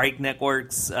Spike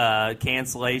Network's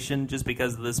cancellation just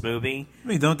because of this movie. I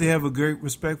mean, don't they have a great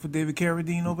respect for David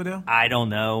Carradine over there? I don't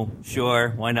know.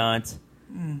 Sure, why not?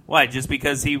 Why? Just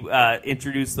because he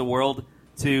introduced the world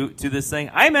to this thing?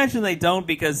 I imagine they don't,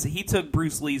 because he took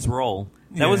Bruce Lee's role.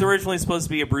 That was originally supposed to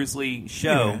be a Bruce Lee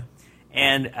show,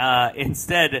 and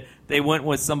instead they went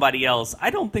with somebody else.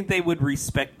 I don't think they would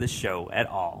respect the show at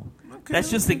all. Okay,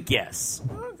 that's just a guess.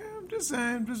 Okay.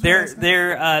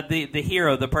 They're the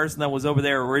hero, the person that was over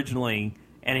there originally,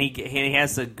 and he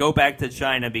has to go back to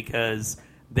China because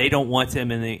they don't want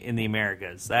him in the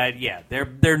Americas.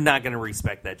 They're not going to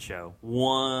respect that show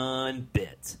one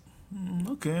bit.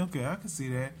 Okay, I can see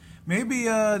that. Maybe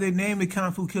they named it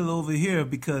Kung Fu Killer over here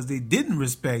because they didn't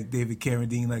respect David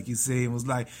Carradine, like you say, and was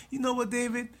like, you know what,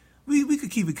 David, we could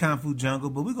keep it Kung Fu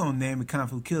Jungle, but we're gonna name it Kung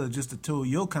Fu Killer just to throw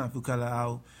your Kung Fu Killer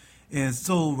out. And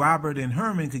so Robert and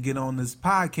Herman could get on this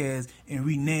podcast and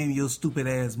rename your stupid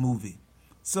ass movie.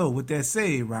 So with that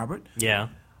said, Robert. Yeah.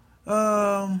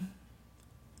 Cloudy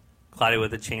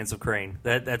with a Chance of Crane.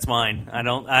 That's mine.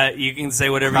 You can say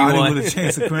whatever you want. Cloudy with a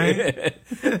Chance of Crane.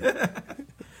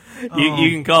 You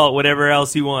can call it whatever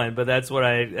else you want, but that's what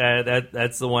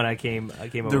that's the one I came up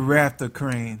with. The Rafter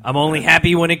Crane. I'm only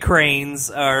happy when it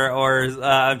cranes, or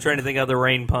I'm trying to think of the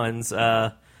rain puns.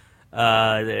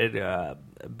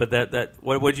 But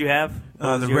what would you have?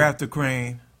 The Rafter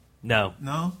Crane. No.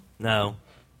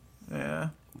 Yeah.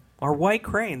 Or White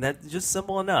Crane. That's just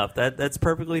simple enough. That's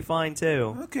perfectly fine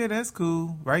too. Okay, that's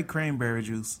cool. Right, cranberry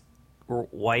juice.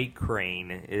 White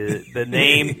Crane is the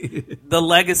name, the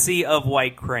legacy of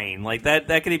White Crane. Like that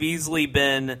could have easily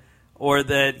been, or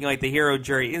like the hero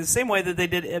jury, in the same way that they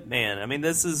did Ip Man. I mean,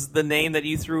 this is the name that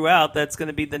you threw out. That's going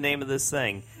to be the name of this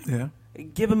thing. Yeah.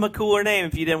 Give him a cooler name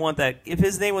if you didn't want that. If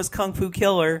his name was Kung Fu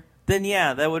Killer, then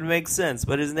yeah, that would make sense.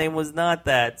 But his name was not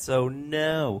that, so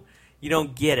no. You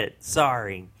don't get it.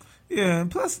 Sorry. Yeah, and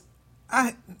plus,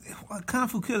 Kung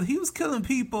Fu Killer, he was killing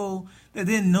people that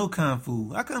didn't know Kung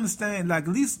Fu. I can understand, like,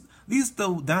 at least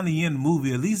the Donnie Yen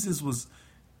movie, at least this was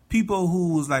people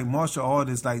who was like martial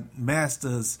artists, like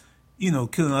masters,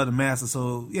 killing other masters.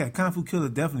 So, yeah, Kung Fu Killer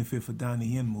definitely fit for Donnie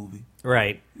Yen movie.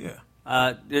 Right. Yeah.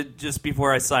 Just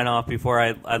before I sign off, before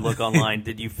I look online,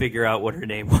 did you figure out what her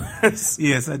name was?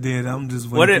 Yes, I did. I'm just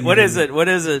waiting. What is it?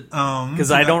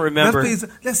 Because I don't remember.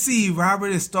 Let's see,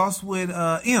 Robert. It starts with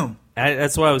M.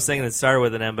 That's what I was saying. It started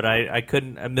with an M, but I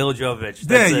couldn't. Mila Jovovich.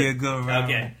 There you go, Robert.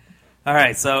 Okay. All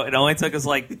right, so it only took us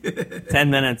like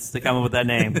 10 minutes to come up with that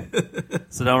name.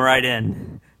 So don't write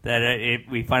in that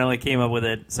we finally came up with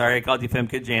it. Sorry I called you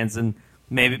Femke Jansen.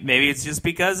 Maybe it's just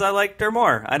because I liked her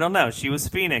more. I don't know. She was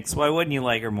Phoenix. Why wouldn't you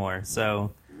like her more?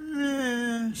 So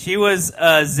she was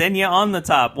Xenia on the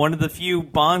Top, one of the few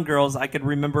Bond girls I could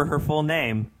remember her full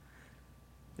name.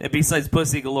 Besides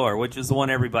Pussy Galore, which is the one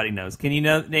everybody knows. Can you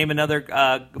name another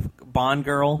Bond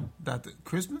girl? Dr.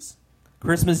 Christmas?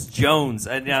 Christmas Jones.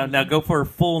 Now go for her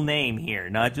full name here.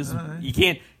 Not just you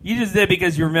can't. You just did it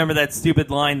because you remember that stupid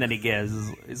line that he gives.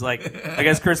 It's like, I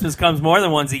guess Christmas comes more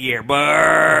than once a year.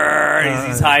 Brrr,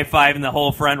 he's high fiving the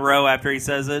whole front row after he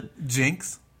says it.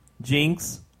 Jinx.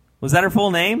 Was that her full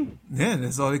name? Yeah,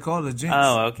 that's all they call her, Jinx.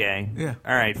 Oh, okay. Yeah.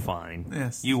 All right, fine.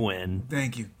 Yes. You win.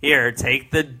 Thank you. Here, take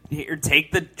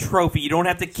the trophy. You don't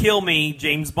have to kill me,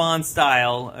 James Bond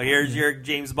style. Here's your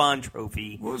James Bond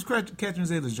trophy. What was Catherine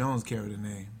Zeta-Jones' character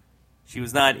name? She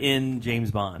was not in James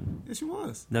Bond. Yeah, she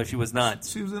was. No, she was not.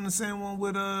 She was in the same one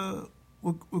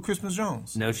with Christmas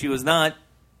Jones. No, she was not.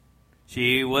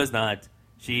 She was not.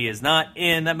 She is not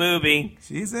in that movie.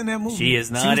 She's in that movie. She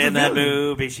is not in that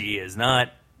movie. She is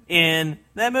not in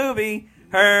that movie.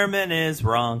 Herman is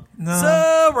wrong. No,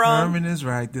 so wrong. Herman is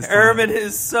right this time. Herman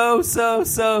is so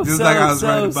Just like I was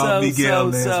right about Miguel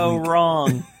last week.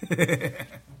 wrong.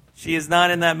 She is not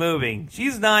in that movie.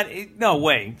 She's not. No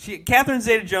way. Catherine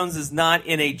Zeta-Jones is not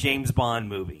in a James Bond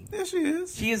movie. Yeah, she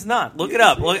is. She is not. Look it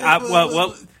up. Look it up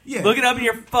on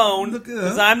your phone.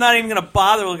 Because I'm not even going to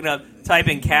bother looking up. Type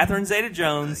in Catherine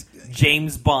Zeta-Jones,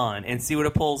 James Bond, and see what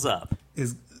it pulls up.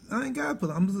 I ain't got to put.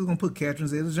 I'm just gonna put Catherine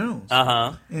Zeta-Jones.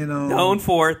 And known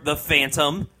for The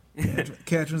Phantom.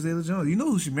 Catherine Zeta-Jones. You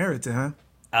know who she married to, huh?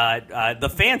 The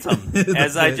Phantom,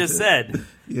 as I just said.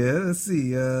 Yeah. Let's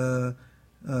see.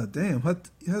 Damn. What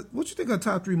you think her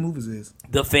top 3 movies is?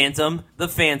 The Phantom,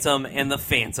 and The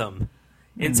Phantom.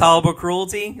 Intolerable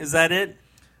Cruelty. Is that it?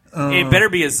 It better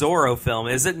be a Zorro film.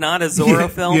 Is it not a Zorro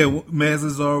film? Yeah. Master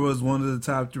Zorro is one of the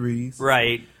top 3s.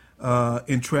 Right.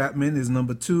 Entrapment is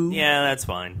number 2. Yeah, that's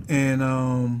fine.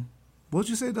 And what'd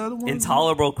you say the other one?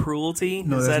 Intolerable Cruelty?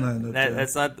 No,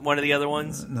 that's not one of the other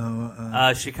ones?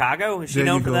 No. Chicago? Is she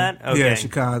known for that? Okay. Yeah,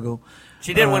 Chicago.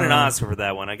 She did win an Oscar for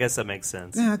that one. I guess that makes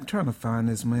sense. Yeah, I'm trying to find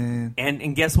this, man.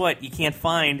 And guess what? You can't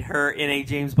find her in a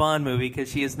James Bond movie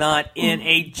because she is not in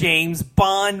a James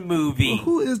Bond movie. Well,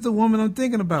 who is the woman I'm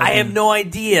thinking about? I have no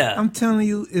idea. I'm telling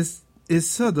you, it's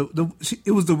her.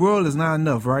 It was The World Is Not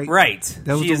Enough, right? Right.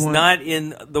 She is not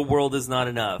in The World Is Not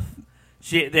Enough.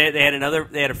 They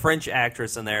had a French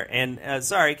actress in there, and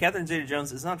sorry, Catherine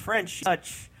Zeta-Jones is not French. She's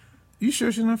Dutch. You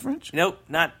sure she's not French? Nope,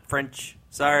 not French.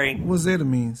 Sorry. What Zeta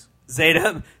means?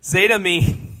 Zeta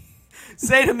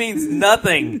means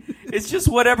nothing. It's just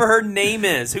whatever her name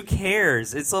is. Who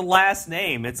cares? It's a last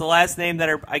name. It's a last name that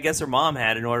I guess her mom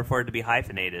had in order for it to be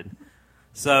hyphenated.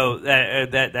 So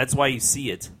that's why you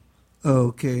see it.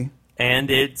 Okay. And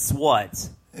it's what?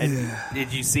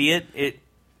 Did you see it? It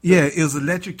was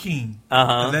Electra King.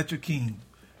 Electra King.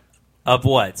 Of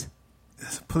what?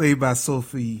 Played by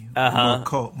Sophie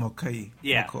Marquet.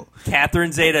 Yeah.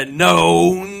 Catherine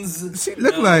Zeta-Jones. She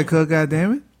looked like her,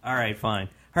 goddammit. All right, fine.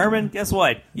 Herman, guess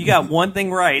what? You got one thing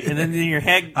right, and then your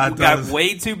head got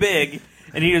way too big,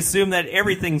 and you assume that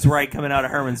everything's right coming out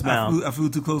of Herman's mouth. I flew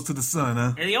too close to the sun,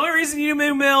 huh? And the only reason you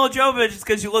knew Mila Jovovich is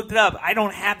because you looked it up. I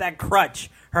don't have that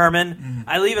crutch, Herman.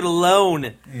 I leave it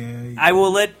alone. Yeah, I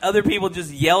will let other people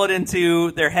just yell it into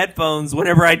their headphones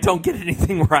whenever I don't get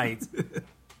anything right.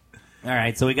 All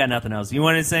right, so we got nothing else. You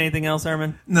want to say anything else,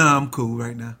 Herman? No, I'm cool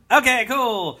right now. Okay,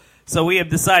 cool. So we have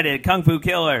decided Kung Fu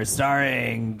Killer,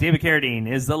 starring David Carradine,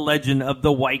 is The Legend of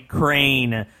the White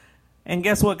Crane. And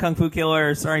guess what, Kung Fu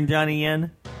Killer, starring Johnny Yen?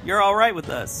 You're all right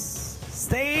with us.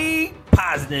 Stay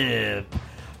positive.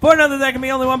 For another There Can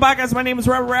Be Only One podcast, my name is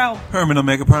Robert Rao. Herman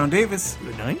Omega Prime Davis.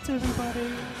 Good night,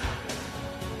 everybody.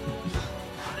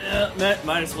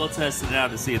 Might as well test it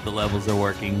out to see if the levels are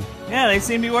working. Yeah, they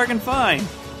seem to be working fine.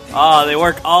 Oh, they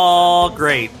work all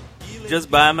great. Just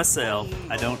by myself.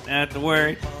 I don't have to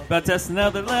worry about testing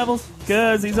other levels,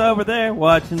 because he's over there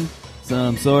watching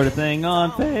some sort of thing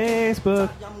on Facebook.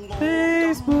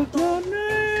 Facebook don't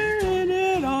turn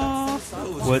it off.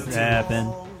 What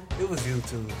happened? It was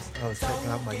YouTube. I was checking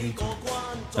out my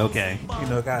YouTube. Okay. You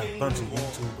know, I got a bunch of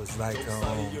YouTubers like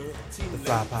The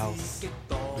Flophouse,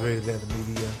 Red Leather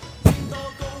Media,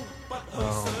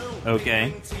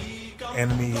 Okay.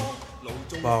 Enemy,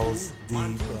 Balls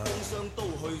Deep,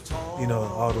 you know,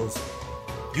 all those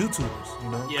YouTubers, you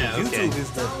know? Yeah, 'Cause okay. YouTube is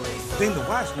the thing to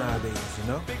watch nowadays, you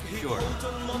know? Sure.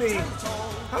 I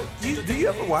mean, do you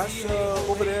ever watch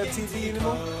over there TV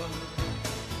anymore?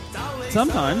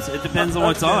 Sometimes it depends on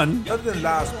what's on. Other than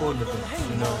live sporting events,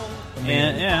 you know. I mean,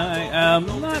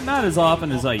 And not as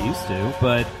often as I used to,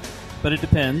 but it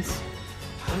depends.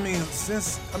 I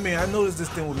noticed this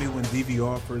thing with me when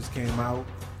DVR first came out.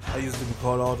 I used to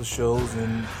record all the shows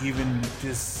and even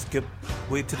just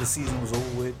wait till the season was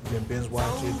over with, then binge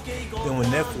watch it. Then when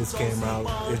Netflix came out,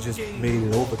 it just made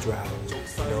it overdrive.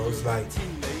 You know, it's like,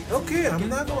 okay, I'm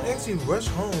not gonna actually rush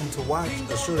home to watch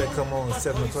a show that come on at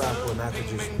 7 o'clock when I could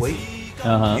just wait,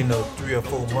 3 or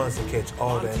 4 months to catch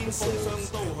all the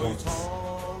episodes at once.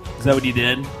 Is that what you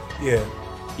did? Yeah.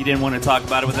 You didn't want to talk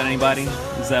about it with anybody?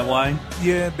 Is that why?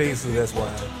 Yeah, basically that's why.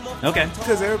 Okay.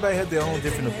 Because everybody had their own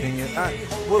different opinion. You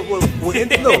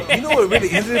know what really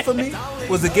ended it for me?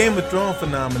 Was the Game of Thrones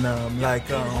phenomenon. Like,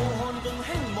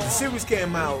 the series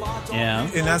came out,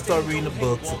 and I started reading the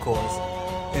books, of course.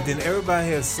 And then everybody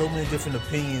has so many different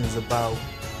opinions about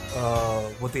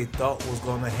what they thought was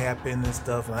going to happen and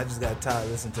stuff. And I just got tired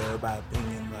of listening to everybody's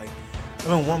opinion. Like,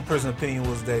 I mean, one person's opinion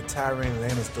was that Tyrion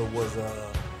Lannister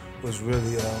was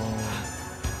really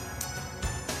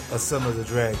a son of the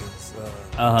dragons.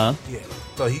 Yeah.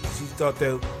 So she thought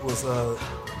that was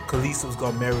Khaleesi was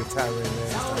gonna marry Tyrion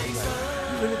Lannister. I was like,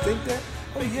 you really think that?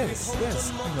 Oh yes. You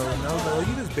know, and I was like, oh,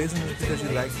 you just basing it because you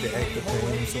like the actor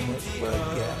playing him so much. But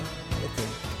yeah, okay.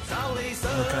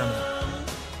 No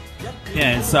comment.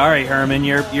 Yeah, sorry, Herman.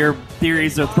 Your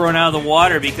theories are thrown out of the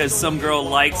water because some girl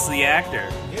likes the actor.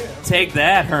 Take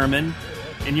that, Herman.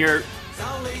 And you're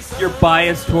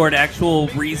biased toward actual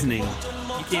reasoning.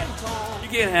 You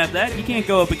can't have that. You can't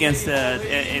go up against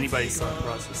anybody's thought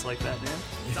process like that, man.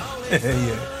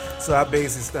 Yeah. So I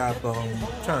basically stopped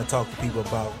trying to talk to people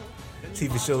about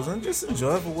TV shows and just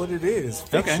enjoy it for what it is.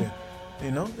 Fiction. Okay.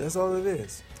 You know, that's all it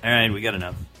is. All right, we got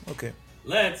enough. Okay.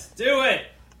 Let's do it.